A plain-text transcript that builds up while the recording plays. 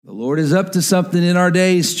Lord is up to something in our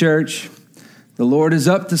days, church. The Lord is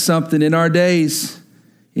up to something in our days.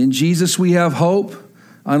 In Jesus we have hope,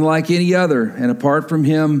 unlike any other. And apart from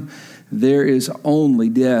him, there is only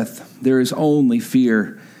death. There is only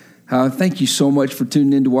fear. Thank you so much for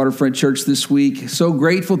tuning into Waterfront Church this week. So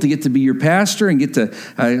grateful to get to be your pastor and get to,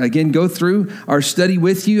 again, go through our study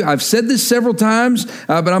with you. I've said this several times,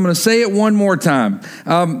 but I'm going to say it one more time.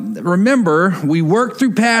 Remember, we work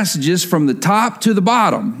through passages from the top to the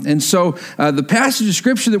bottom. And so the passage of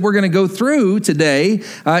Scripture that we're going to go through today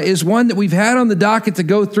is one that we've had on the docket to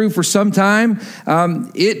go through for some time.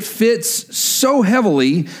 It fits so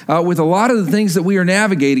heavily with a lot of the things that we are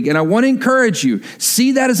navigating. And I want to encourage you,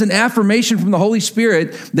 see that as an affirmation from the Holy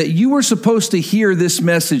Spirit that you were supposed to hear this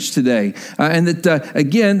message today. And that,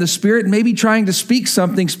 again, the Spirit may be trying to speak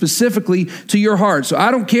something specifically to your heart. So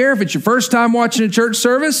I don't care if it's your first time watching a church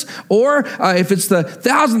service or if it's the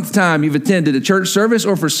 1,000th time you've attended a church service,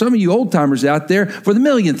 or for some of you old timers out there, for the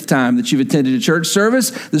 1,000,000th time that you've attended a church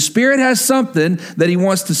service. The Spirit has something that he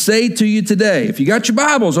wants to say to you today. If you got your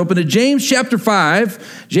Bibles, open to James chapter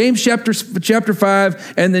 5, chapter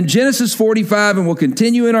 5, and then Genesis 45, and we'll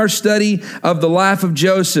continue in our study of the life of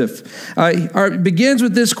Joseph. It begins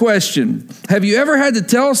with this question. Have you ever had to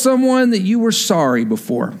tell someone that you were sorry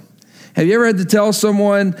before? Have you ever had to tell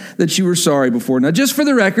someone that you were sorry before? Now, just for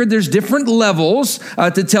the record, there's different levels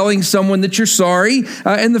to telling someone that you're sorry.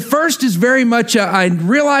 And the first is very much, I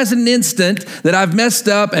realize in an instant that I've messed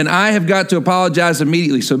up and I have got to apologize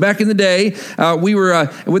immediately. So back in the day, we were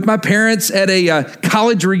with my parents at a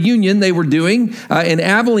college reunion they were doing in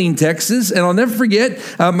Abilene, Texas. And I'll never forget,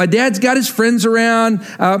 my dad's got his friends around.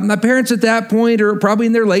 My parents at that point are probably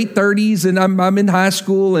in their late 30s, and I'm in high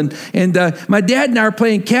school. And my dad and I are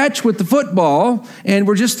playing catch with the football, and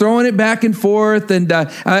we're just throwing it back and forth. And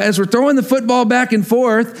as we're throwing the football back and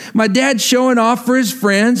forth, my dad's showing off for his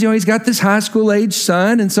friends. You know, he's got this high school age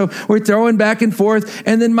son, and so we're throwing back and forth.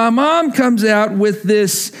 And then my mom comes out with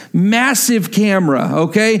this massive camera,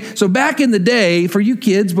 okay? So back in the day, for you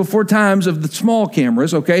kids, before times of the small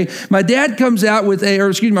cameras, okay, my mom comes out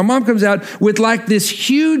with like this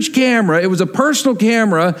huge camera. It was a personal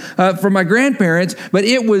camera from my grandparents, but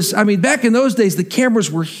it was, back in those days, the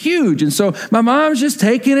cameras were huge. And so my mom's just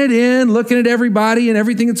taking it in, looking at everybody and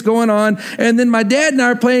everything that's going on. And then my dad and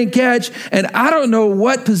I are playing catch, and I don't know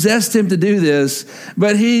what possessed him to do this,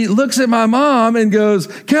 but he looks at my mom and goes,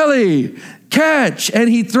 "Kelly, catch." And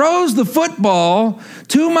he throws the football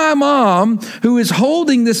to my mom, who is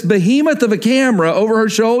holding this behemoth of a camera over her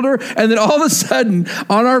shoulder. And then all of a sudden,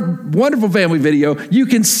 on our wonderful family video, you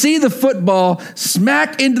can see the football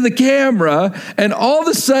smack into the camera. And all of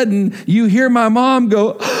a sudden, you hear my mom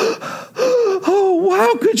go, "Oh,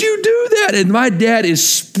 how could you do that?" And my dad is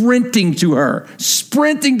sprinting to her.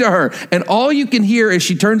 And all you can hear as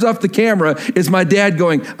she turns off the camera is my dad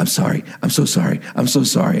going, "I'm sorry. I'm so sorry. I'm so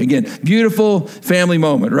sorry." Again, beautiful family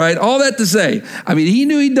moment, right? All that to say, he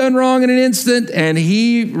knew he'd done wrong in an instant, and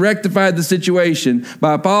he rectified the situation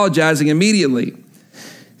by apologizing immediately.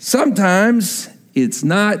 Sometimes it's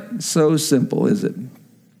not so simple, is it?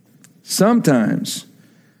 Sometimes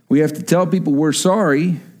we have to tell people we're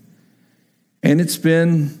sorry, and it's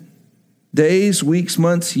been days, weeks,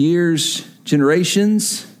 months, years,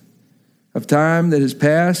 generations of time that has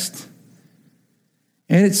passed.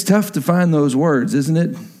 And it's tough to find those words, isn't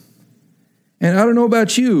it? And I don't know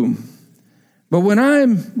about you, but when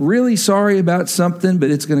I'm really sorry about something, but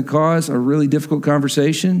it's going to cause a really difficult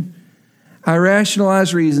conversation, I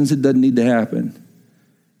rationalize reasons it doesn't need to happen.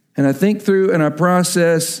 And I think through and I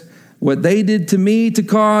process what they did to me to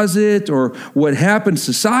cause it, or what happened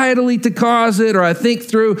societally to cause it, or I think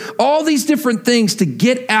through all these different things to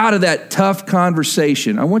get out of that tough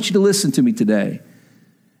conversation. I want you to listen to me today.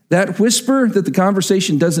 That whisper that the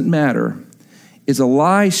conversation doesn't matter is a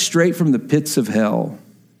lie straight from the pits of hell.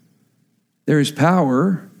 There is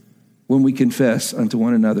power when we confess unto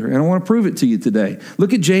one another. And I want to prove it to you today.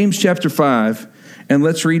 Look at James chapter 5, and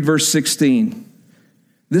let's read verse 16.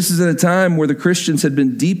 This is at a time where the Christians had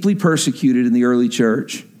been deeply persecuted in the early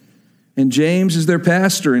church. And James is their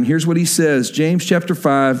pastor, and here's what he says. James chapter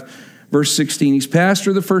 5, verse 16. He's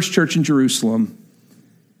pastor of the first church in Jerusalem.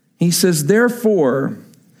 He says, "Therefore,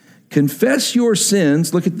 confess your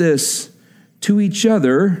sins," look at this, "to each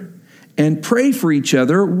other, and pray for each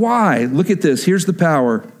other." Why? Look at this. Here's the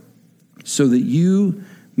power. "So that you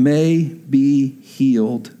may be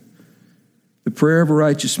healed. The prayer of a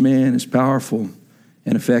righteous man is powerful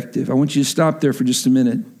and effective." I want you to stop there for just a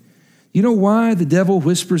minute. You know why the devil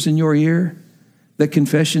whispers in your ear that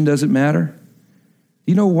confession doesn't matter?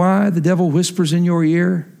 You know why the devil whispers in your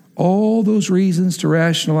ear all those reasons to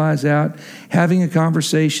rationalize out having a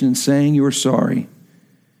conversation and saying you're sorry,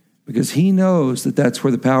 because he knows that that's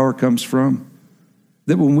where the power comes from.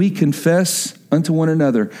 That when we confess unto one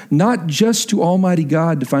another, not just to Almighty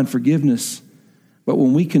God to find forgiveness, but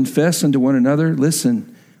when we confess unto one another,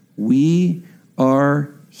 listen, we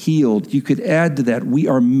are healed. You could add to that, we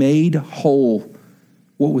are made whole.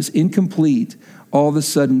 What was incomplete all of a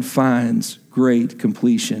sudden finds great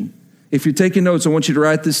completion. If you're taking notes, I want you to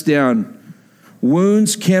write this down.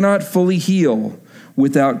 Wounds cannot fully heal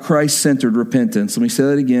without Christ-centered repentance. Let me say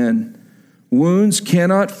that again. Wounds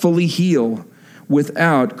cannot fully heal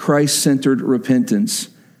without Christ-centered repentance.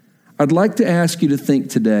 I'd like to ask you to think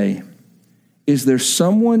today, is there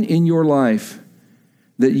someone in your life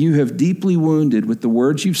that you have deeply wounded with the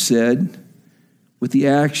words you've said, with the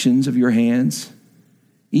actions of your hands,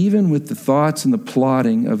 even with the thoughts and the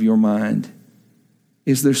plotting of your mind?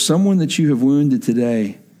 Is there someone that you have wounded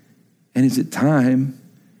today? And is it time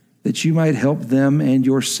that you might help them and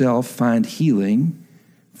yourself find healing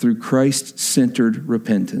through Christ-centered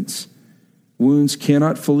repentance? Wounds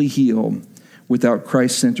cannot fully heal without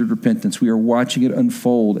Christ-centered repentance. We are watching it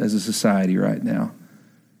unfold as a society right now.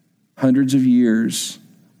 Hundreds of years,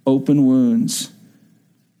 open wounds,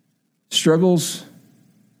 struggles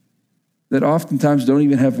that oftentimes don't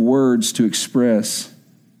even have words to express.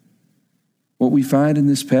 What we find in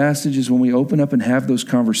this passage is when we open up and have those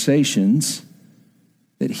conversations,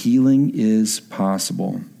 that healing is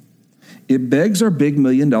possible. It begs our big $1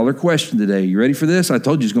 million question today. You ready for this? I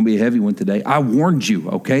told you it's going to be a heavy one today. I warned you,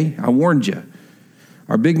 okay? I warned you.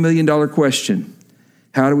 Our big $1 million question: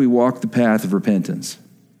 how do we walk the path of repentance?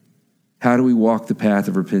 How do we walk the path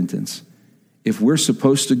of repentance? If we're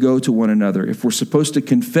supposed to go to one another, if we're supposed to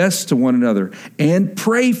confess to one another and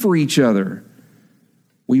pray for each other,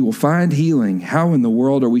 we will find healing. How in the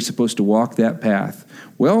world are we supposed to walk that path?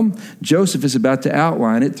 Well, Joseph is about to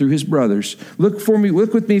outline it through his brothers. Look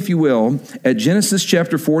with me, if you will, at Genesis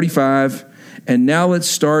chapter 45, and now let's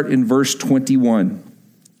start in verse 21.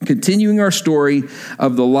 Continuing our story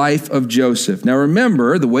of the life of Joseph. Now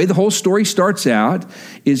remember, the way the whole story starts out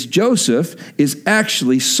is Joseph is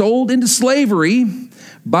actually sold into slavery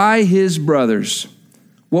by his brothers.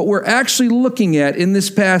 What we're actually looking at in this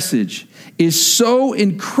passage is so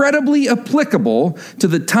incredibly applicable to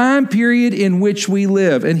the time period in which we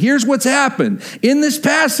live. And here's what's happened. In this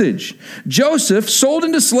passage, Joseph, sold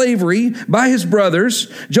into slavery by his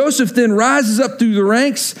brothers, Joseph then rises up through the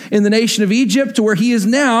ranks in the nation of Egypt to where he is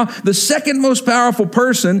now the second most powerful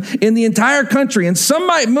person in the entire country. And some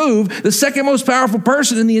might move the second most powerful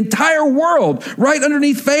person in the entire world right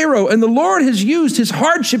underneath Pharaoh. And the Lord has used his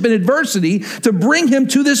hardship and adversity to bring him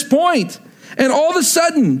to this point. And all of a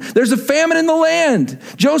sudden, there's a famine in the land.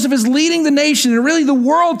 Joseph is leading the nation and really the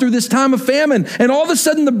world through this time of famine. And all of a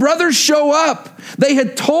sudden, the brothers show up. They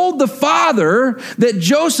had told the father that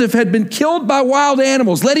Joseph had been killed by wild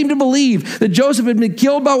animals, led him to believe that Joseph had been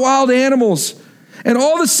killed by wild animals. And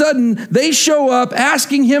all of a sudden, they show up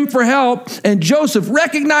asking him for help, and Joseph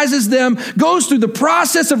recognizes them, goes through the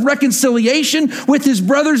process of reconciliation with his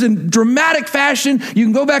brothers in dramatic fashion. You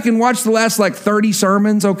can go back and watch the last 30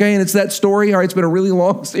 sermons, okay, and it's that story. All right, it's been a really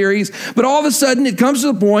long series. But all of a sudden, it comes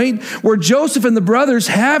to the point where Joseph and the brothers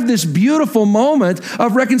have this beautiful moment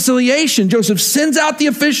of reconciliation. Joseph sends out the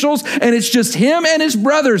officials, and it's just him and his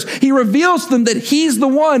brothers. He reveals to them that he's the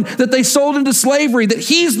one that they sold into slavery, that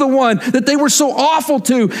he's the one that they were so awful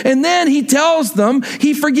to. And then he tells them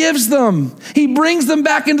he forgives them. He brings them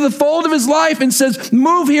back into the fold of his life and says,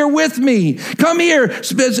 move here with me. Come here.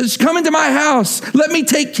 Come into my house. Let me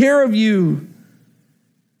take care of you.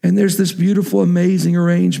 And there's this beautiful, amazing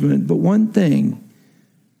arrangement. But one thing,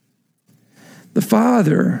 the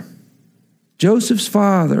father, Joseph's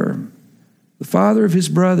father, the father of his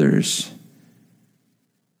brothers,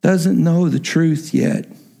 doesn't know the truth yet.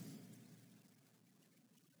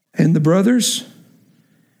 And the brothers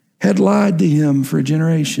had lied to him for a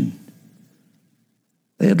generation.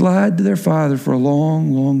 They had lied to their father for a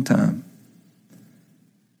long, long time.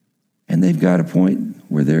 And they've got a point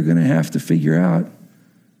where they're going to have to figure out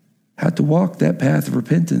how to walk that path of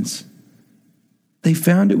repentance. They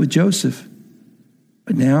found it with Joseph,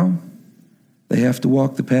 but now they have to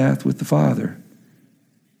walk the path with the father.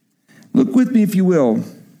 Look with me, if you will,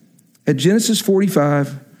 at Genesis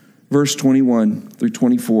 45, verse 21 through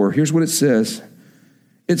 24. Here's what it says.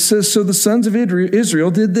 It says, so the sons of Israel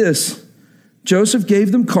did this. Joseph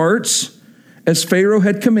gave them carts, as Pharaoh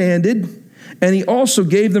had commanded, and he also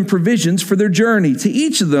gave them provisions for their journey. To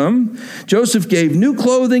each of them, Joseph gave new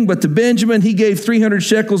clothing, but to Benjamin, he gave 300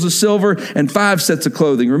 shekels of silver and 5 sets of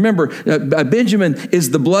clothing. Remember, Benjamin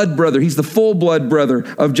is the blood brother. He's the full blood brother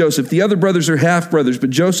of Joseph. The other brothers are half brothers, but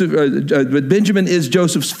Benjamin is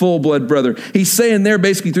Joseph's full blood brother. He's saying there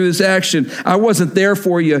basically through this action, I wasn't there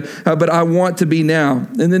for you, but I want to be now.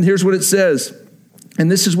 And then here's what it says. And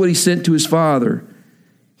this is what he sent to his father.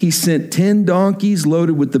 He sent 10 donkeys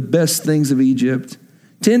loaded with the best things of Egypt,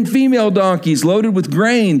 10 female donkeys loaded with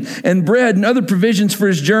grain and bread and other provisions for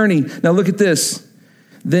his journey. Now look at this.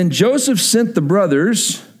 Then Joseph sent the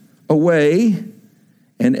brothers away,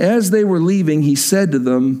 and as they were leaving, he said to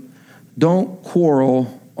them, don't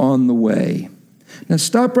quarrel on the way. Now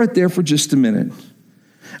stop right there for just a minute.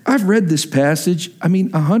 I've read this passage,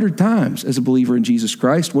 100 times as a believer in Jesus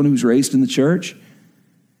Christ, one who's raised in the church.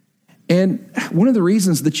 And one of the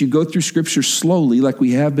reasons that you go through Scripture slowly, like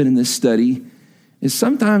we have been in this study, is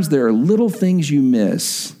sometimes there are little things you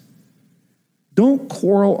miss. Don't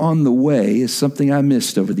quarrel on the way is something I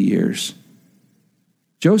missed over the years.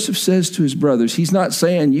 Joseph says to his brothers, he's not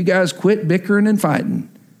saying, you guys quit bickering and fighting.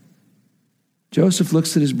 Joseph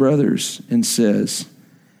looks at his brothers and says,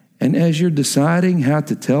 and as you're deciding how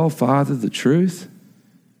to tell Father the truth,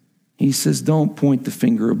 he says, don't point the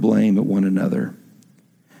finger of blame at one another.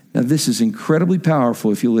 Now, this is incredibly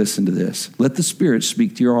powerful if you listen to this. Let the Spirit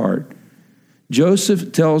speak to your heart.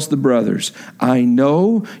 Joseph tells the brothers, I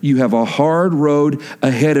know you have a hard road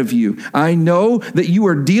ahead of you. I know that you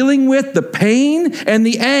are dealing with the pain and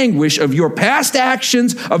the anguish of your past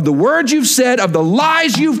actions, of the words you've said, of the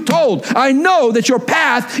lies you've told. I know that your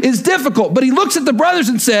path is difficult. But he looks at the brothers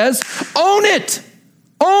and says, own it.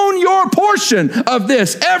 Own your portion of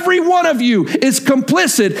this. Every one of you is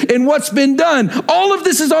complicit in what's been done. All of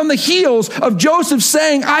this is on the heels of Joseph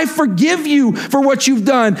saying, I forgive you for what you've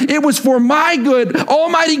done. It was for my good.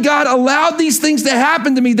 Almighty God allowed these things to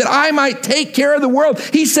happen to me that I might take care of the world.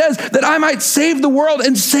 He says that I might save the world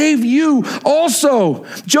and save you also.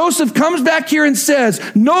 Joseph comes back here and says,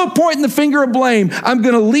 no pointing the finger of blame. I'm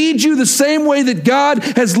going to lead you the same way that God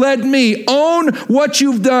has led me. Own what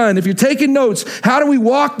you've done. If you're taking notes, how do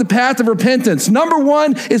we walk the path of repentance? Number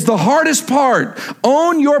one is the hardest part.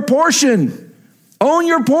 Own your portion. Own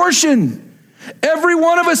your portion. Every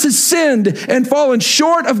one of us has sinned and fallen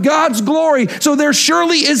short of God's glory. So there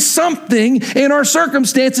surely is something in our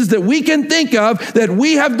circumstances that we can think of that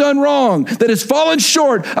we have done wrong, that has fallen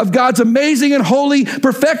short of God's amazing and holy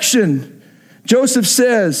perfection. Joseph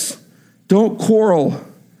says, don't quarrel.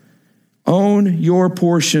 Own your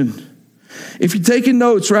portion. If you're taking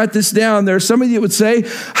notes, write this down. There are some of you that would say,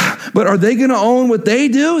 but are they going to own what they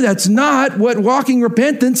do? That's not what walking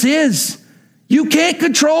repentance is. You can't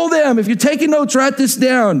control them. If you're taking notes, write this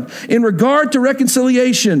down. In regard to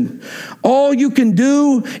reconciliation, all you can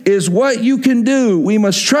do is what you can do. We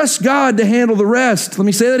must trust God to handle the rest. Let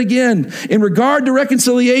me say that again. In regard to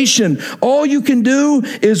reconciliation, all you can do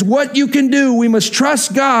is what you can do. We must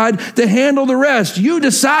trust God to handle the rest. You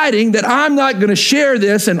deciding that I'm not going to share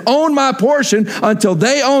this and own my portion until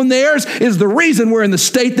they own theirs is the reason we're in the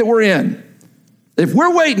state that we're in. If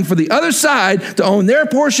we're waiting for the other side to own their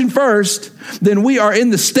portion first, then we are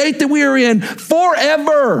in the state that we are in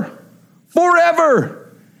forever.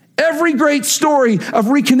 Forever. Every great story of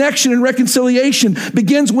reconnection and reconciliation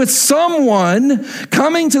begins with someone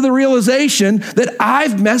coming to the realization that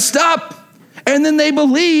I've messed up. And then they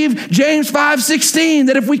believe James 5:16,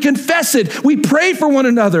 that if we confess it, we pray for one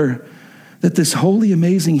another, that this holy,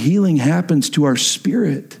 amazing healing happens to our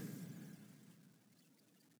spirit.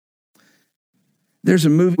 There's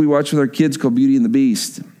a movie we watch with our kids called Beauty and the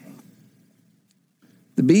Beast.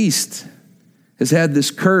 The Beast has had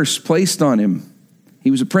this curse placed on him.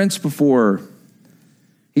 He was a prince before.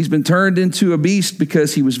 He's been turned into a beast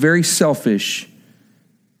because he was very selfish.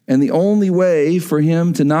 And the only way for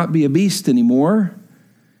him to not be a beast anymore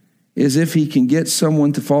is if he can get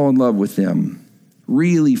someone to fall in love with him,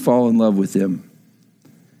 really fall in love with him,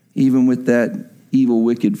 even with that evil,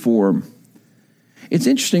 wicked form. It's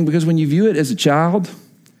interesting because when you view it as a child,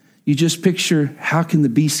 you just picture, how can the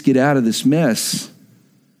beast get out of this mess?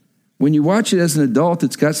 When you watch it as an adult,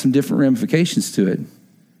 it's got some different ramifications to it.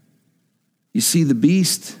 You see, the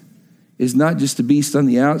beast is not just a beast on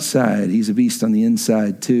the outside. He's a beast on the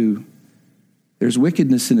inside too. There's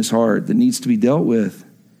wickedness in his heart that needs to be dealt with.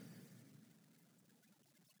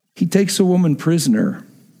 He takes a woman prisoner.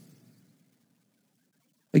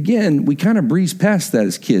 Again, we kind of breeze past that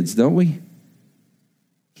as kids, don't we?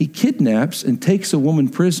 He kidnaps and takes a woman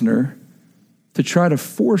prisoner to try to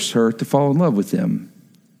force her to fall in love with him.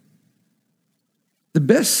 The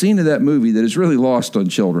best scene of that movie that is really lost on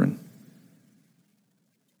children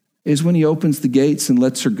is when he opens the gates and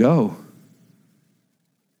lets her go.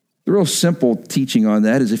 The real simple teaching on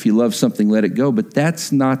that is if you love something, let it go, but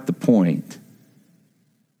that's not the point.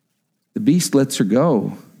 The beast lets her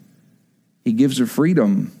go. He gives her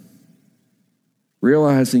freedom,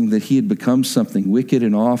 realizing that he had become something wicked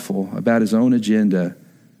and awful about his own agenda.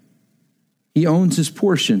 He owns his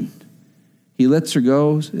portion. He lets her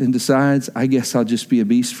go and decides, I guess I'll just be a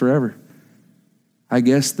beast forever. I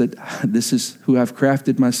guess that this is who I've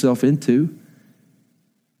crafted myself into.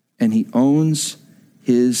 And he owns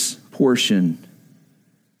his portion.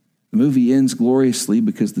 The movie ends gloriously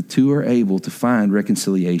because the two are able to find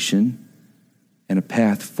reconciliation and a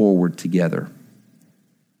path forward together.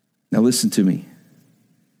 Now listen to me.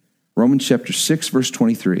 Romans chapter 6, verse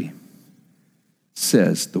 23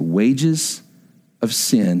 says, the wages of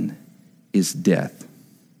sin is death.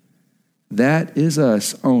 That is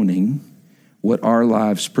us owning what our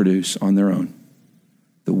lives produce on their own.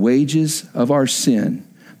 The wages of our sin,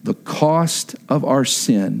 the cost of our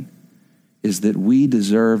sin is that we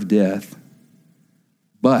deserve death.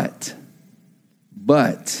 But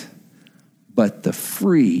the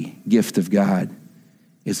free gift of God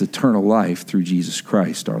is eternal life through Jesus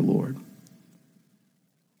Christ our Lord.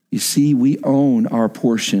 You see, we own our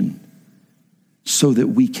portion so that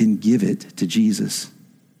we can give it to Jesus.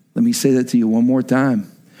 Let me say that to you one more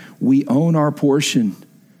time. We own our portion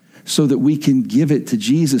so that we can give it to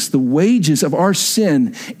Jesus. The wages of our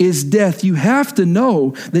sin is death. You have to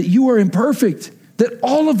know that you are imperfect, that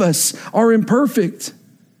all of us are imperfect.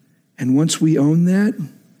 And once we own that,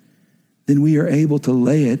 then we are able to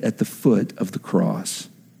lay it at the foot of the cross.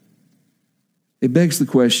 It begs the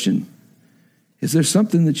question, is there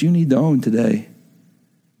something that you need to own today?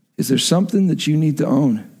 Is there something that you need to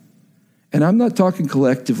own? And I'm not talking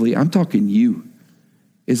collectively, I'm talking you.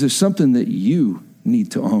 Is there something that you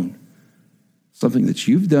need to own? Something that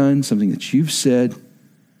you've done, something that you've said,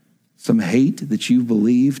 some hate that you've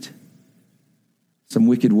believed, some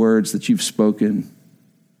wicked words that you've spoken,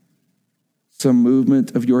 some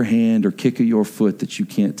movement of your hand or kick of your foot that you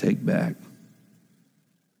can't take back.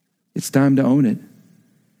 It's time to own it.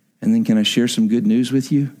 And then can I share some good news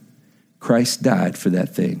with you? Christ died for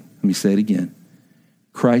that thing. Let me say it again.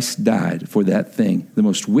 Christ died for that thing. The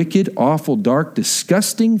most wicked, awful, dark,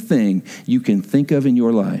 disgusting thing you can think of in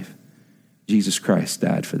your life. Jesus Christ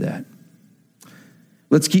died for that.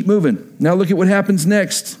 Let's keep moving. Now look at what happens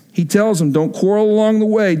next. He tells them, don't quarrel along the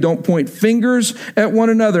way. Don't point fingers at one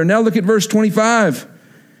another. Now look at verse 25.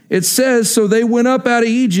 It says, so they went up out of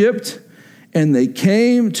Egypt and they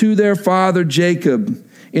came to their father Jacob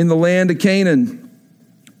in the land of Canaan.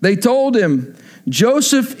 They told him,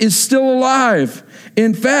 Joseph is still alive.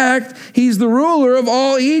 In fact, he's the ruler of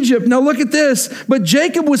all Egypt. Now look at this. But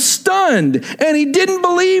Jacob was stunned and he didn't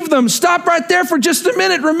believe them. Stop right there for just a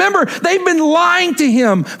minute. Remember, they've been lying to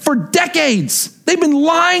him for decades. They've been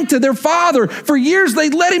lying to their father. For years, they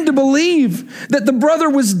led him to believe that the brother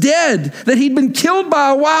was dead, that he'd been killed by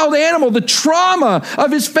a wild animal, the trauma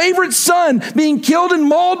of his favorite son being killed and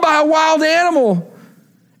mauled by a wild animal.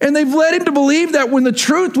 And they've led him to believe that when the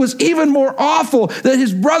truth was even more awful, that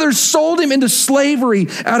his brothers sold him into slavery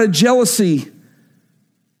out of jealousy,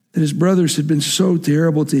 that his brothers had been so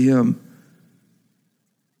terrible to him.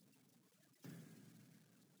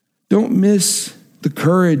 Don't miss the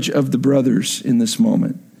courage of the brothers in this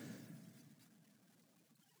moment.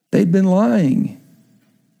 They'd been lying.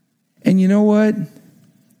 And you know what?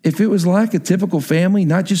 If it was like a typical family,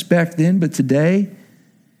 not just back then, but today,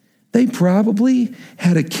 they probably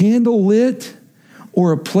had a candle lit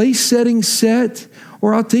or a place setting set.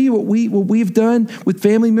 Or I'll tell you what we've done with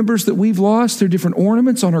family members that we've lost, their different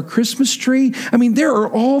ornaments on our Christmas tree. I mean, there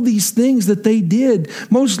are all these things that they did,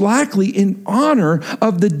 most likely in honor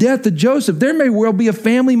of the death of Joseph. There may well be a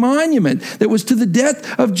family monument that was to the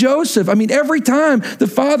death of Joseph. I mean, every time the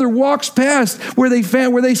father walks past where they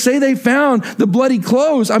say they found the bloody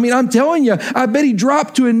clothes, I mean, I'm telling you, I bet he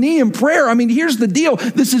dropped to a knee in prayer. I mean, here's the deal.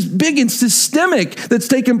 This is big and systemic that's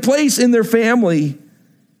taken place in their family.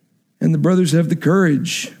 And the brothers have the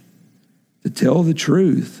courage to tell the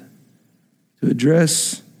truth, to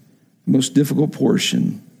address the most difficult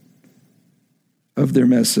portion of their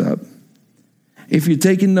mess up. If you're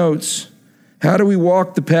taking notes, how do we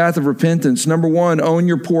walk the path of repentance? Number one, own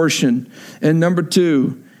your portion. And number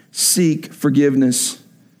two, seek forgiveness.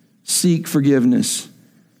 Seek forgiveness.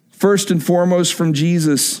 First and foremost from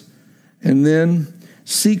Jesus, and then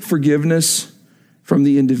seek forgiveness from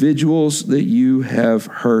the individuals that you have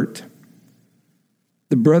hurt.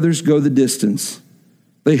 The brothers go the distance.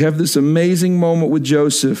 They have this amazing moment with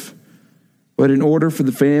Joseph. But in order for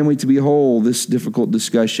the family to be whole, this difficult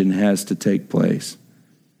discussion has to take place.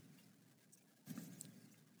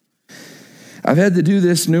 I've had to do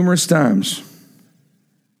this numerous times.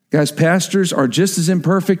 Guys, pastors are just as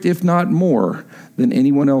imperfect, if not more, than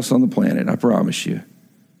anyone else on the planet, I promise you.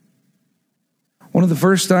 One of the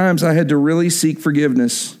first times I had to really seek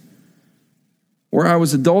forgiveness, where I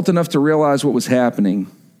was adult enough to realize what was happening,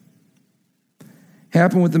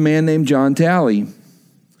 happened with a man named John Talley.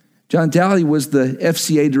 John Talley was the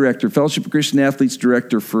FCA director, Fellowship of Christian Athletes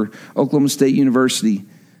director for Oklahoma State University.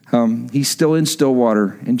 He's still in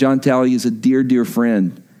Stillwater, and John Talley is a dear, dear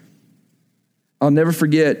friend. I'll never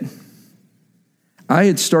forget, I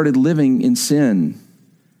had started living in sin.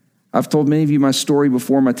 I've told many of you my story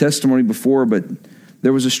before, my testimony before, but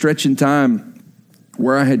there was a stretch in time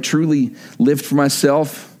where I had truly lived for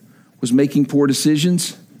myself, was making poor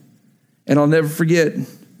decisions. And I'll never forget,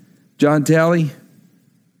 John Talley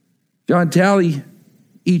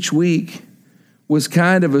each week was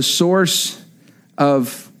kind of a source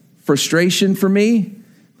of frustration for me,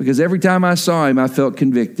 because every time I saw him, I felt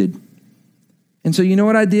convicted. And so you know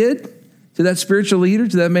what I did to that spiritual leader,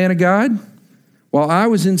 to that man of God? While I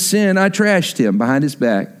was in sin, I trashed him behind his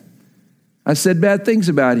back. I said bad things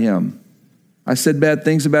about him. I said bad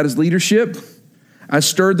things about his leadership. I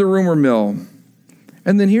stirred the rumor mill.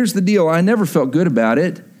 And then here's the deal. I never felt good about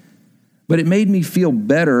it, but it made me feel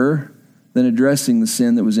better than addressing the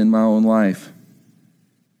sin that was in my own life.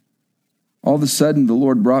 All of a sudden, the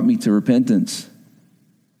Lord brought me to repentance.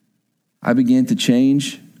 I began to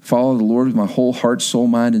change, follow the Lord with my whole heart, soul,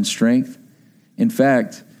 mind, and strength. In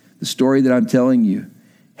fact, the story that I'm telling you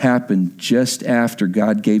happened just after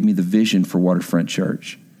God gave me the vision for Waterfront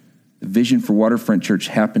Church. The vision for Waterfront Church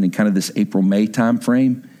happened in kind of this April-May time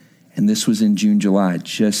frame, and this was in June, July,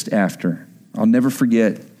 just after. I'll never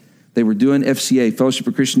forget. They were doing FCA, Fellowship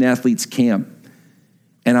of Christian Athletes camp,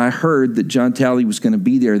 and I heard that John Talley was going to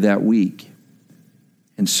be there that week.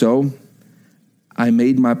 And so I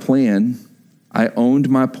made my plan. I owned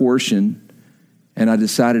my portion, and I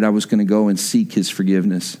decided I was going to go and seek his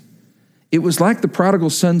forgiveness. It was like the prodigal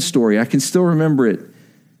son story. I can still remember it.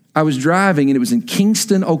 I was driving, and it was in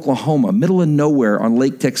Kingston, Oklahoma, middle of nowhere on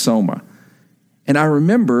Lake Texoma. And I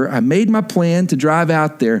remember I made my plan to drive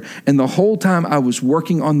out there, and the whole time I was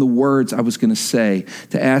working on the words I was going to say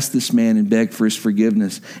to ask this man and beg for his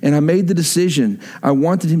forgiveness. And I made the decision. I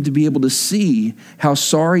wanted him to be able to see how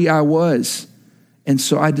sorry I was. And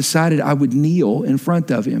so I decided I would kneel in front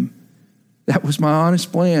of him. That was my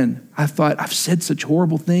honest plan. I thought, I've said such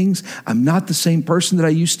horrible things. I'm not the same person that I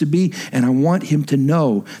used to be, and I want him to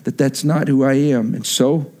know that that's not who I am. And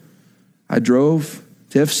so I drove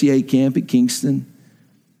to FCA camp at Kingston.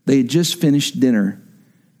 They had just finished dinner,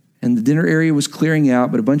 and the dinner area was clearing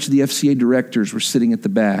out, but a bunch of the FCA directors were sitting at the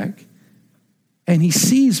back. And he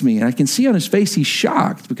sees me, and I can see on his face he's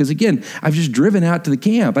shocked because, again, I've just driven out to the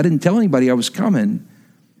camp. I didn't tell anybody I was coming.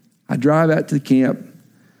 I drive out to the camp.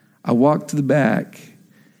 I walk to the back,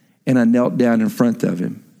 and I knelt down in front of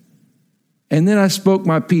him. And then I spoke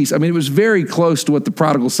my piece. I mean, it was very close to what the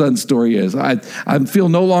prodigal son story is. I feel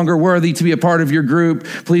no longer worthy to be a part of your group.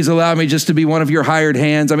 Please allow me just to be one of your hired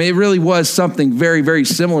hands. I mean, it really was something very, very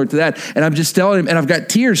similar to that. And I'm just telling him, and I've got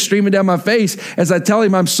tears streaming down my face as I tell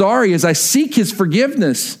him I'm sorry, as I seek his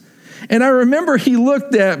forgiveness. And I remember he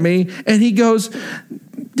looked at me and he goes,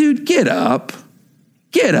 dude, get up.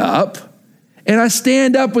 Get up. And I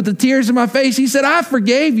stand up with the tears in my face. He said, I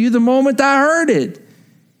forgave you the moment I heard it.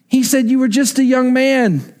 He said, you were just a young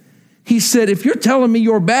man. He said, if you're telling me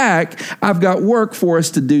you're back, I've got work for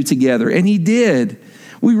us to do together. And he did.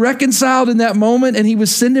 We reconciled in that moment, and he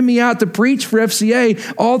was sending me out to preach for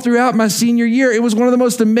FCA all throughout my senior year. It was one of the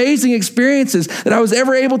most amazing experiences that I was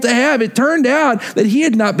ever able to have. It turned out that he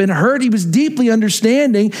had not been hurt. He was deeply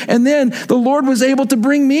understanding. And then the Lord was able to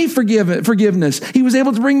bring me forgiveness. He was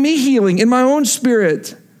able to bring me healing in my own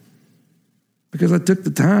spirit, because I took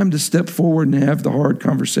the time to step forward and have the hard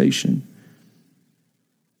conversation.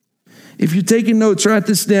 If you're taking notes, write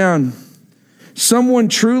this down. Someone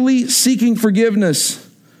truly seeking forgiveness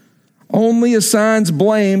only assigns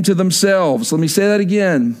blame to themselves. Let me say that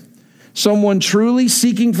again. Someone truly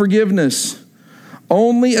seeking forgiveness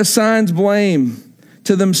only assigns blame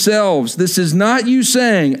to themselves. This is not you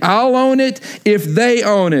saying, I'll own it if they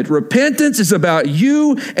own it. Repentance is about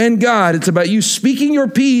you and God. It's about you speaking your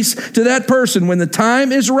piece to that person when the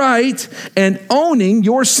time is right and owning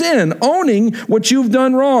your sin, owning what you've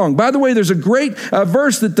done wrong. By the way, there's a great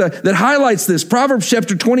verse that highlights this. Proverbs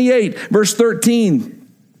chapter 28, verse 13.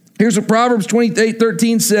 Here's what Proverbs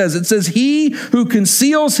 28:13 says. It says, he who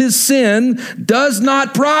conceals his sin does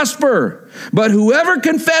not prosper, but whoever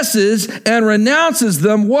confesses and renounces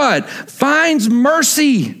them, what? Finds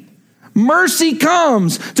mercy. Mercy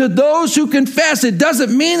comes to those who confess. It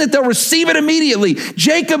doesn't mean that they'll receive it immediately.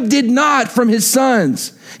 Jacob did not from his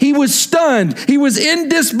sons. He was stunned. He was in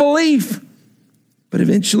disbelief. But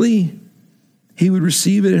eventually, he would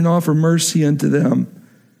receive it and offer mercy unto them.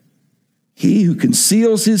 He who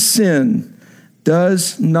conceals his sin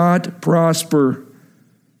does not prosper.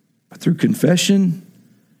 But through confession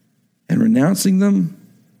and renouncing them,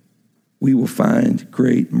 we will find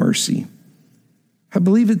great mercy. I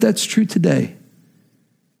believe that that's true today.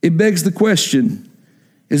 It begs the question,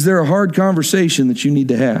 is there a hard conversation that you need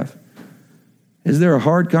to have? Is there a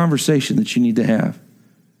hard conversation that you need to have?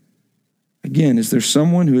 Again, is there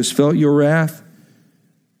someone who has felt your wrath,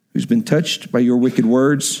 who's been touched by your wicked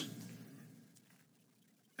words,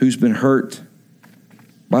 who's been hurt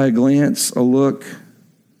by a glance, a look,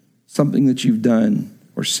 something that you've done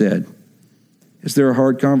or said? Is there a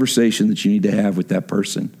hard conversation that you need to have with that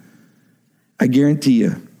person? I guarantee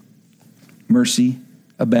you, mercy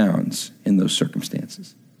abounds in those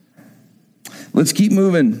circumstances. Let's keep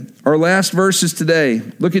moving. Our last verses today.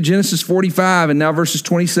 Look at Genesis 45 and now verses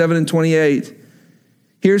 27 and 28.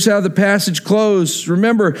 Here's how the passage closed.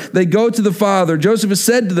 Remember, they go to the father. Joseph has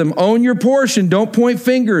said to them, own your portion, don't point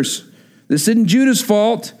fingers. This isn't Judah's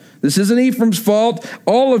fault. This isn't Ephraim's fault.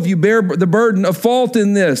 All of you bear the burden of fault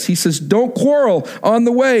in this. He says, don't quarrel on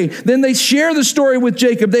the way. Then they share the story with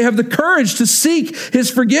Jacob. They have the courage to seek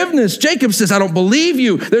his forgiveness. Jacob says, I don't believe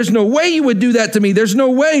you. There's no way you would do that to me. There's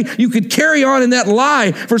no way you could carry on in that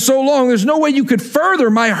lie for so long. There's no way you could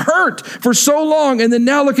further my hurt for so long. And then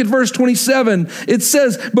now look at verse 27. It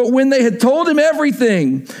says, but when they had told him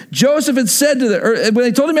everything, Joseph had said to them, or when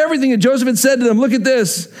they told him everything, and Joseph had said to them, look at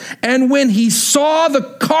this. And when he saw the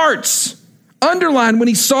carts, underline, when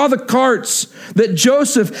he saw the carts that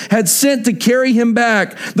Joseph had sent to carry him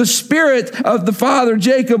back, the spirit of the father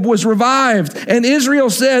Jacob was revived. And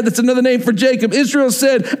Israel said, that's another name for Jacob, Israel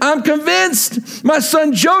said, I'm convinced my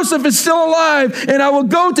son Joseph is still alive and I will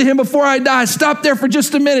go to him before I die. Stop there for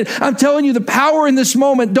just a minute. I'm telling you the power in this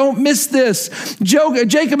moment. Don't miss this.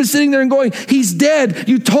 Jacob is sitting there and going, he's dead.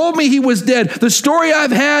 You told me he was dead. The story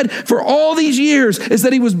I've had for all these years is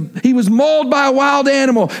that he was mauled by a wild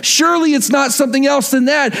animal. Surely it's not something else than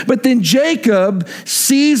that. But then Jacob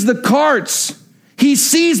sees the carts. He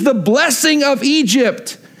sees the blessing of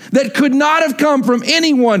Egypt that could not have come from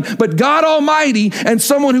anyone but God Almighty and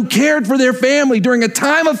someone who cared for their family during a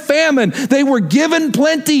time of famine. They were given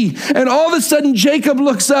plenty. And all of a sudden Jacob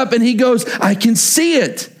looks up and he goes, I can see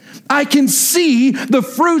it. I can see the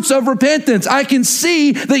fruits of repentance. I can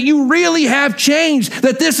see that you really have changed,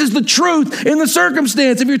 that this is the truth in the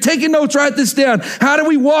circumstance. If you're taking notes, write this down. How do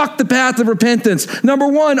we walk the path of repentance? Number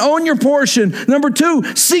 1, own your portion. Number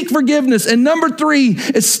 2, seek forgiveness. And number 3,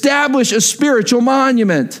 establish a spiritual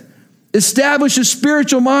monument. Establish a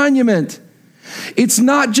spiritual monument. It's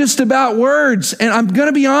not just about words. And I'm going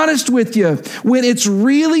to be honest with you. When it's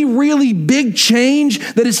really, really big change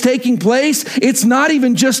that is taking place, it's not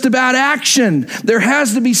even just about action. There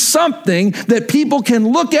has to be something that people can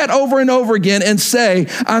look at over and over again and say,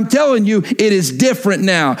 I'm telling you, it is different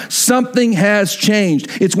now. Something has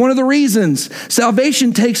changed. It's one of the reasons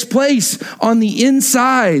salvation takes place on the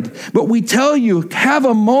inside. But we tell you, have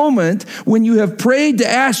a moment when you have prayed to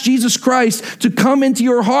ask Jesus Christ to come into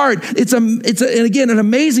your heart. And again, an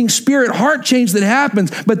amazing spirit heart change that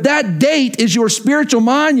happens. But that date is your spiritual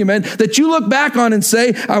monument that you look back on and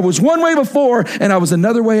say, I was one way before and I was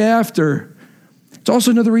another way after. It's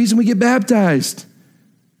also another reason we get baptized.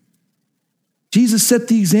 Jesus set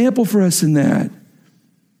the example for us in that.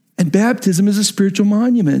 And baptism is a spiritual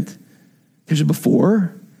monument. There's a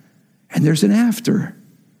before and there's an after.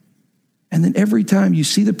 And then every time you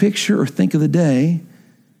see the picture or think of the day,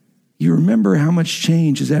 you remember how much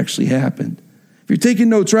change has actually happened. If you're taking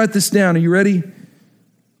notes, write this down. Are you ready?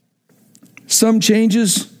 Some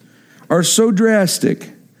changes are so drastic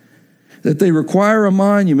that they require a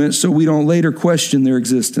monument so we don't later question their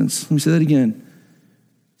existence. Let me say that again.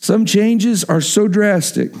 Some changes are so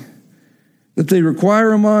drastic that they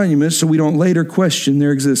require a monument so we don't later question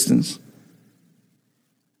their existence.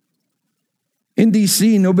 In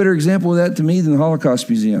D.C., no better example of that to me than the Holocaust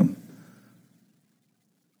Museum.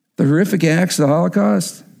 The horrific acts of the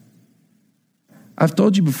Holocaust. I've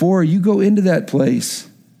told you before, you go into that place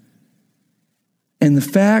and the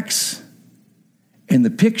facts and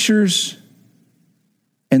the pictures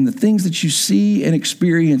and the things that you see and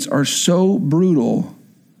experience are so brutal.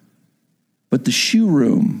 But the shoe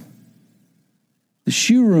room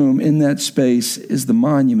in that space is the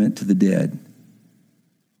monument to the dead.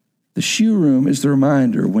 The shoe room is the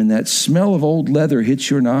reminder when that smell of old leather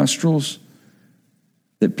hits your nostrils,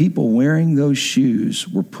 that people wearing those shoes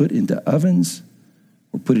were put into ovens,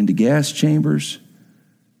 were put into gas chambers,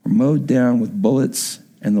 were mowed down with bullets,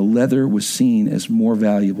 and the leather was seen as more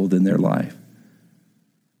valuable than their life.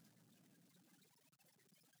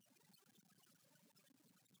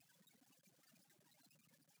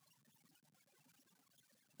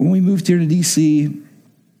 When we moved here to D.C.,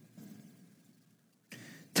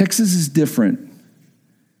 Texas is different.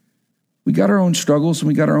 We got our own struggles and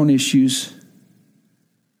we got our own issues.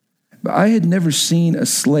 But I had never seen a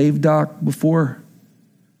slave dock before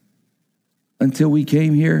until we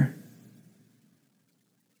came here.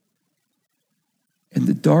 And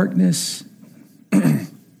the darkness, the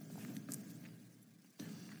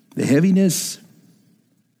heaviness,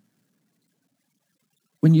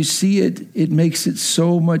 when you see it, it makes it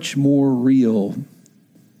so much more real.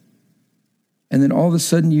 And then all of a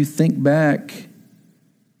sudden you think back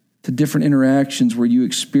to different interactions where you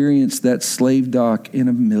experience that slave dock in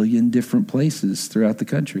a million different places throughout the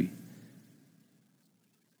country.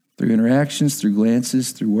 Through interactions, through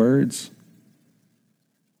glances, through words.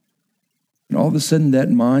 And all of a sudden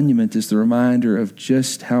that monument is the reminder of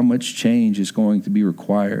just how much change is going to be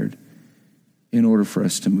required in order for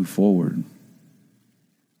us to move forward.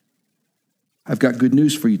 I've got good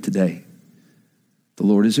news for you today. The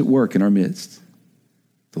Lord is at work in our midst.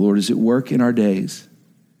 The Lord is at work in our days.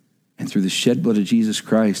 And through the shed blood of Jesus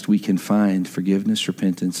Christ, we can find forgiveness,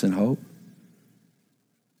 repentance, and hope.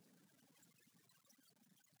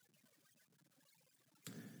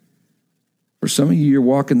 For some of you, you're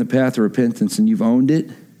walking the path of repentance and you've owned it.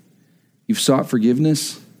 You've sought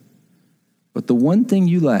forgiveness. But the one thing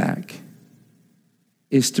you lack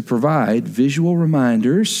is to provide visual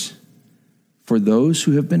reminders for those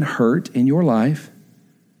who have been hurt in your life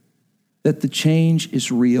that the change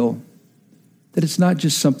is real. That it's not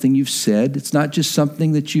just something you've said. It's not just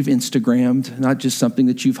something that you've Instagrammed, not just something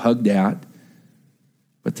that you've hugged out,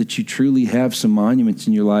 but that you truly have some monuments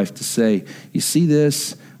in your life to say, you see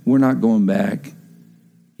this, we're not going back.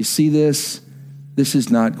 You see this is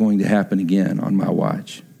not going to happen again on my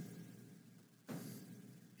watch.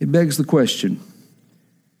 It begs the question,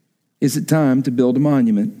 is it time to build a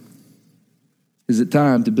monument? Is it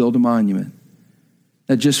time to build a monument?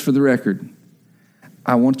 Now, just for the record,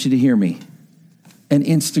 I want you to hear me. An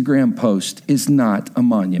Instagram post is not a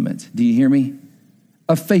monument. Do you hear me?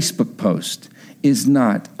 A Facebook post is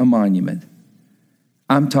not a monument.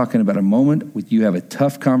 I'm talking about a moment when you have a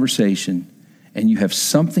tough conversation and you have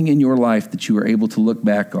something in your life that you are able to look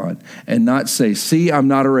back on and not say, see, I'm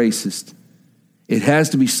not a racist. It has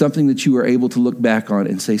to be something that you are able to look back on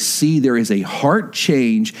and say, see, there is a heart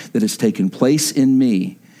change that has taken place in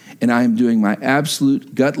me, and I am doing my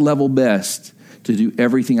absolute gut level best to do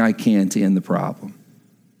everything I can to end the problem.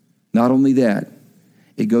 Not only that,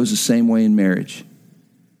 it goes the same way in marriage.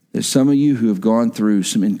 There's some of you who have gone through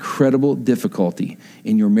some incredible difficulty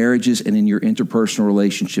in your marriages and in your interpersonal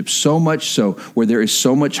relationships, so much so where there is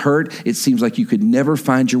so much hurt, it seems like you could never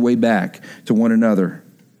find your way back to one another.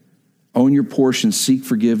 Own your portion, seek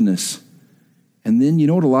forgiveness. And then you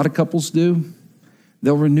know what a lot of couples do?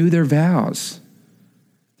 They'll renew their vows.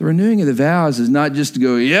 The renewing of the vows is not just to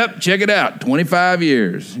go, yep, check it out, 25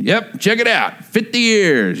 years. Yep, check it out, 50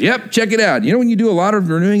 years. Yep, check it out. You know when you do a lot of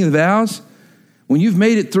renewing of the vows? When you've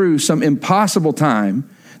made it through some impossible time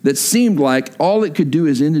that seemed like all it could do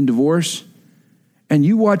is end in divorce, and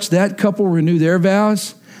you watch that couple renew their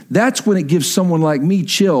vows, that's when it gives someone like me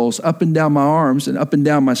chills up and down my arms and up and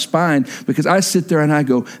down my spine, because I sit there and I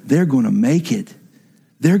go, they're going to make it.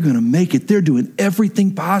 They're going to make it. They're doing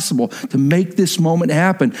everything possible to make this moment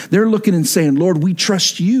happen. They're looking and saying, Lord, we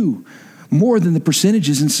trust you more than the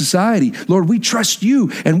percentages in society. Lord, we trust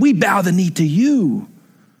you and we bow the knee to you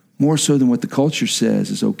more so than what the culture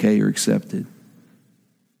says is okay or accepted.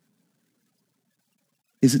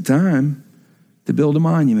 Is it time to build a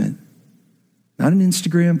monument? Not an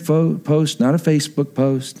Instagram post, not a Facebook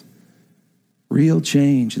post. Real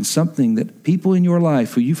change and something that people in your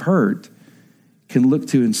life who you've hurt can look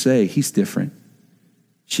to and say, he's different.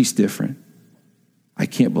 She's different. I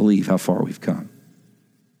can't believe how far we've come.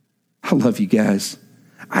 I love you guys.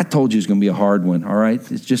 I told you it's going to be a hard one, all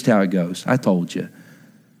right? It's just how it goes. I told you.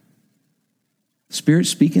 Spirit's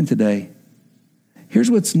speaking today.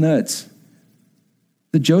 Here's what's nuts.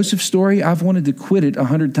 The Joseph story, I've wanted to quit it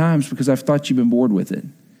 100 times because I've thought you've been bored with it.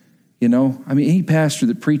 You know, I mean, any pastor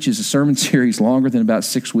that preaches a sermon series longer than about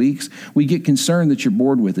 6 weeks, we get concerned that you're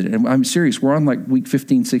bored with it. And I'm serious, we're on like week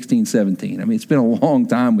 15, 16, 17. I mean, it's been a long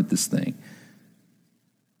time with this thing.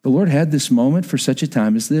 The Lord had this moment for such a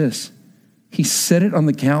time as this. He set it on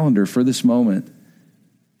the calendar for this moment,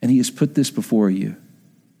 and he has put this before you.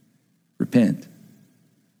 Repent.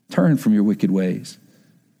 Turn from your wicked ways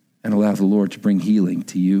and allow the Lord to bring healing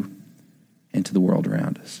to you and to the world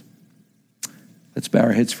around us. Let's bow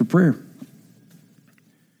our heads for prayer.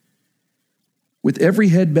 With every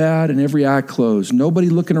head bowed and every eye closed, nobody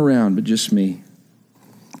looking around but just me.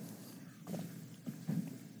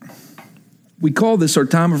 We call this our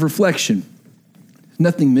time of reflection. There's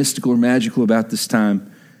nothing mystical or magical about this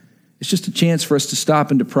time. It's just a chance for us to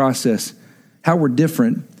stop and to process how we're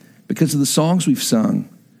different because of the songs we've sung,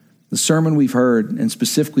 the sermon we've heard, and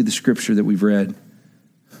specifically the scripture that we've read.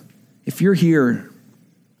 If you're here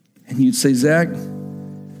and you'd say, Zach,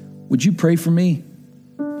 would you pray for me?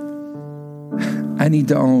 I need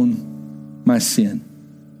to own my sin.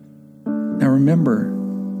 Now remember,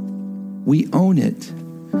 we own it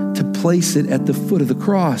to place it at the foot of the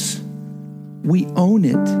cross. We own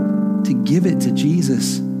it to give it to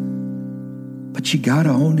Jesus. But you got to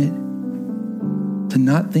own it. To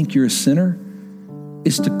not think you're a sinner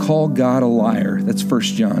is to call God a liar. That's 1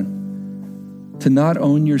 John. To not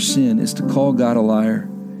own your sin is to call God a liar.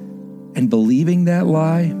 And believing that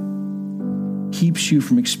lie keeps you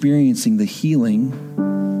from experiencing the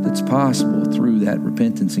healing that's possible through that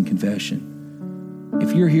repentance and confession.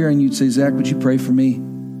 If you're here and you'd say, Zach, would you pray for me?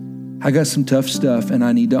 I got some tough stuff and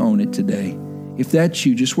I need to own it today. If that's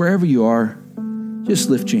you, just wherever you are, just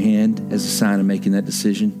lift your hand as a sign of making that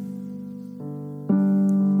decision.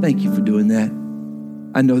 Thank you for doing that.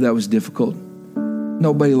 I know that was difficult.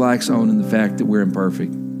 Nobody likes owning the fact that we're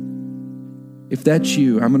imperfect. If that's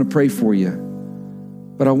you, I'm going to pray for you.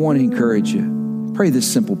 But I want to encourage you. Pray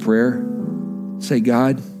this simple prayer. Say,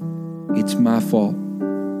 God, it's my fault.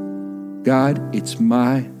 God, it's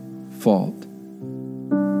my fault.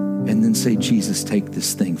 And then say, Jesus, take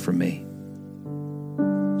this thing from me.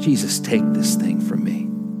 Jesus, take this thing from me.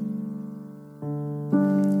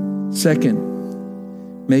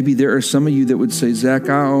 Second, maybe there are some of you that would say, Zach,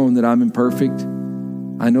 I own that I'm imperfect.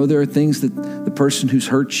 I know there are things that the person who's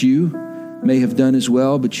hurt you may have done as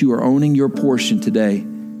well, but you are owning your portion today.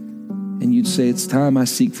 And you'd say, it's time I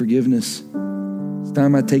seek forgiveness. It's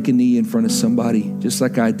time I take a knee in front of somebody, just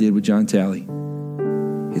like I did with John Talley.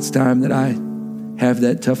 It's time that I have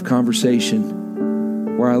that tough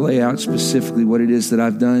conversation where I lay out specifically what it is that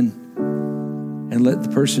I've done and let the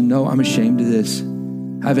person know I'm ashamed of this.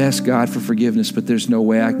 I've asked God for forgiveness, but there's no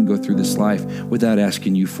way I can go through this life without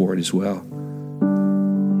asking you for it as well.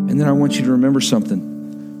 And then I want you to remember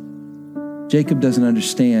something. Jacob doesn't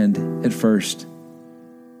understand at first.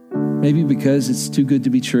 Maybe because it's too good to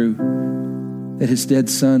be true that his dead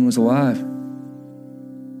son was alive.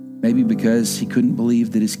 Maybe because he couldn't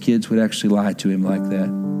believe that his kids would actually lie to him like that.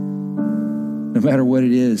 No matter what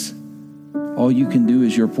it is, all you can do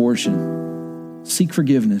is your portion. Seek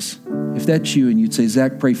forgiveness. If that's you and you'd say,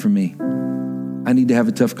 Zach, pray for me. I need to have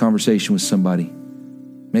a tough conversation with somebody.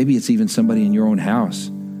 Maybe it's even somebody in your own house,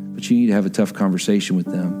 but you need to have a tough conversation with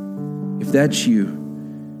them. If that's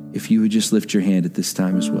you, if you would just lift your hand at this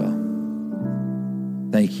time as well.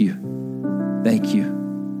 Thank you. Thank you.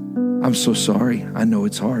 I'm so sorry. I know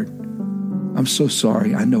it's hard. I'm so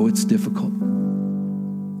sorry. I know it's difficult.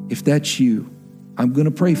 If that's you, I'm going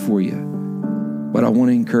to pray for you, but I want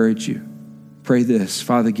to encourage you. Pray this: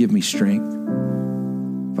 Father, give me strength.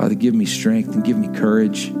 Father, give me strength and give me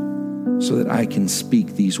courage so that I can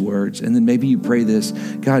speak these words. And then maybe you pray this: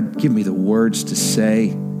 God, give me the words to say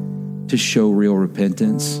to show real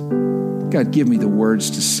repentance. God, give me the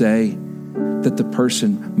words to say that the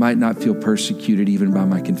person might not feel persecuted even by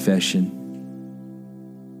my confession.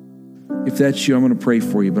 If that's you, I'm going to pray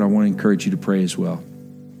for you, but I want to encourage you to pray as well.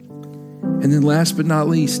 And then last but not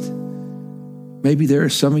least, maybe there are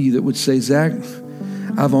some of you that would say, Zach,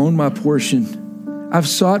 I've owned my portion. I've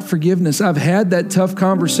sought forgiveness. I've had that tough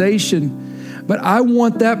conversation. But I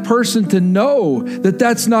want that person to know that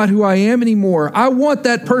that's not who I am anymore. I want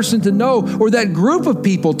that person to know, or that group of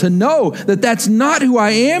people to know that that's not who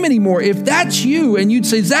I am anymore. If that's you and you'd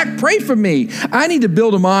say, Zach, pray for me. I need to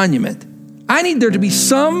build a monument. I need there to be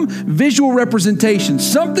some visual representation,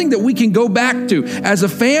 something that we can go back to as a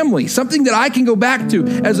family, something that I can go back to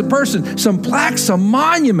as a person, some plaque, some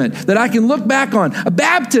monument that I can look back on, a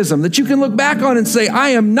baptism that you can look back on and say, I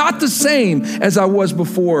am not the same as I was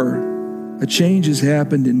before. A change has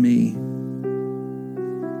happened in me.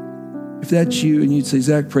 If that's you and you'd say,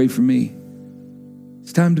 Zach, pray for me.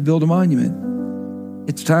 It's time to build a monument.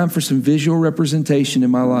 It's time for some visual representation in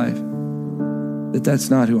my life that that's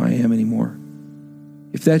not who I am anymore.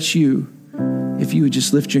 If that's you, if you would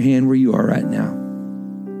just lift your hand where you are right now.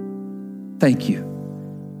 Thank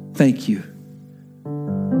you. Thank you.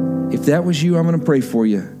 If that was you, I'm going to pray for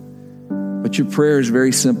you. But your prayer is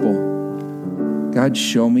very simple. God,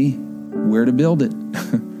 show me where to build it.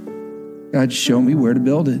 God, show me where to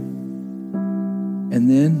build it. And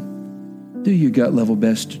then do your gut level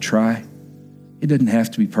best to try. It doesn't have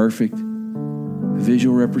to be perfect. A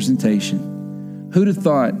visual representation. Who'd have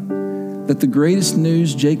thought that the greatest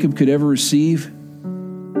news Jacob could ever receive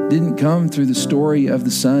didn't come through the story of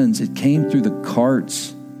the sons. It came through the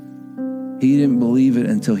carts. He didn't believe it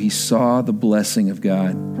until he saw the blessing of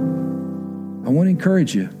God. I want to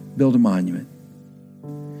encourage you, build a monument.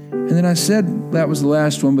 And then I said that was the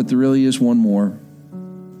last one, but there really is one more.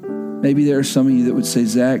 Maybe there are some of you that would say,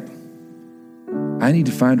 Zach, I need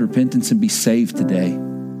to find repentance and be saved today.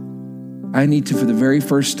 I need to, for the very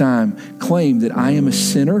first time, claim that I am a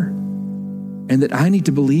sinner and that I need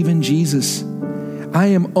to believe in Jesus. I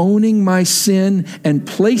am owning my sin and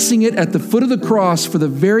placing it at the foot of the cross for the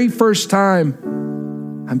very first time.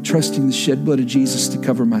 I'm trusting the shed blood of Jesus to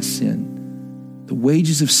cover my sin. The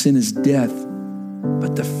wages of sin is death,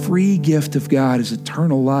 but the free gift of God is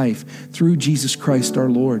eternal life through Jesus Christ our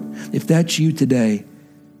Lord. If that's you today,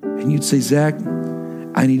 and you'd say, Zach,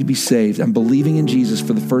 I need to be saved. I'm believing in Jesus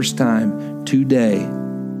for the first time today.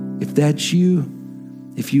 If that's you,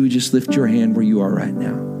 if you would just lift your hand where you are right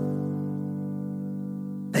now.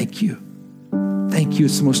 Thank you. Thank you.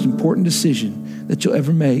 It's the most important decision that you'll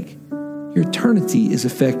ever make. Your eternity is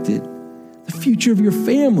affected. The future of your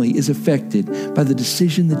family is affected by the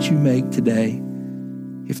decision that you make today.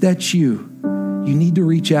 If that's you, you need to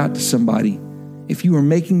reach out to somebody. If you are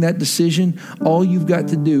making that decision, all you've got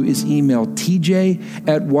to do is email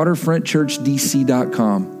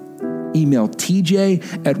tj@waterfrontchurchdc.com. Email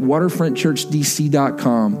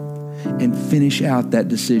tj@waterfrontchurchdc.com and finish out that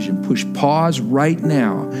decision. Push pause right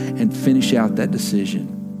now and finish out that decision.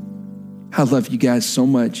 I love you guys so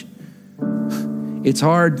much. It's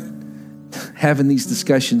hard having these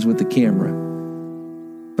discussions with the camera,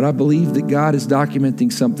 but I believe that God is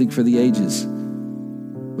documenting something for the ages.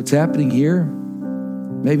 What's happening here,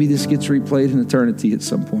 maybe this gets replayed in eternity at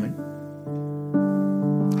some point.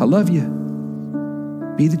 I love you.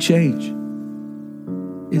 Be the change.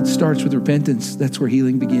 It starts with repentance. That's where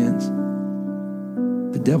healing begins.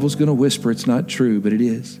 The devil's going to whisper it's not true, but it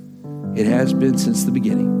is. It has been since the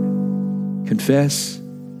beginning. Confess,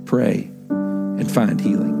 pray, and find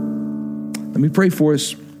healing. Let me pray for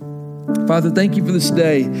us. Father, thank you for this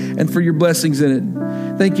day and for your blessings in it.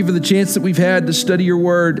 Thank you for the chance that we've had to study your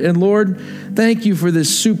word. And Lord, thank you for this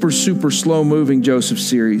super, super slow-moving Joseph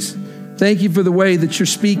series. Thank you for the way that you're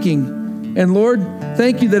speaking. And Lord,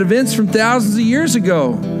 thank you that events from thousands of years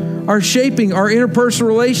ago are shaping our interpersonal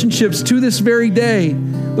relationships to this very day.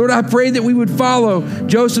 Lord, I pray that we would follow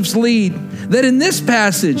Joseph's lead, that in this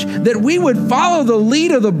passage, that we would follow the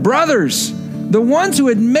lead of the brothers, the ones who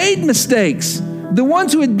had made mistakes, the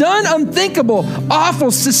ones who had done unthinkable,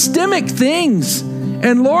 awful, systemic things.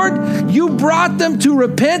 And Lord, you brought them to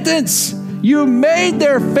repentance. You made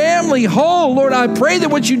their family whole. Lord, I pray that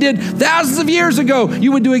what you did thousands of years ago,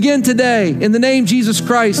 you would do again today in the name of Jesus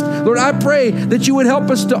Christ. Lord, I pray that you would help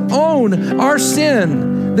us to own our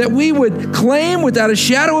sin, that we would claim without a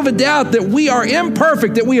shadow of a doubt that we are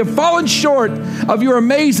imperfect, that we have fallen short of your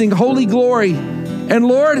amazing holy glory. And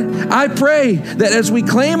Lord, I pray that as we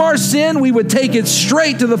claim our sin, we would take it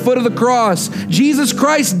straight to the foot of the cross. Jesus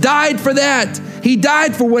Christ died for that. He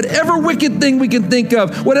died for whatever wicked thing we can think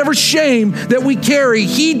of, whatever shame that we carry.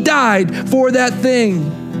 He died for that thing.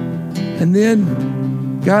 And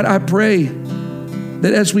then, God, I pray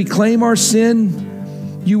that as we claim our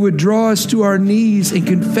sin, you would draw us to our knees in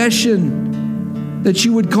confession, that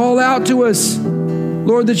you would call out to us,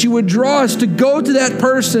 Lord, that you would draw us to go to that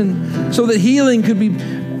person so that healing could be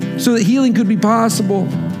possible.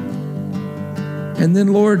 And then,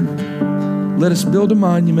 Lord, let us build a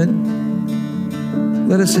monument.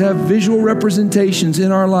 Let us have visual representations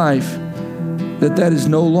in our life that is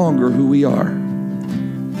no longer who we are.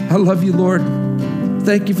 I love you, Lord.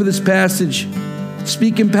 Thank you for this passage.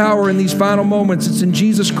 Speak in power in these final moments. It's in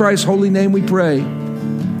Jesus Christ's holy name we pray.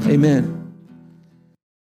 Amen.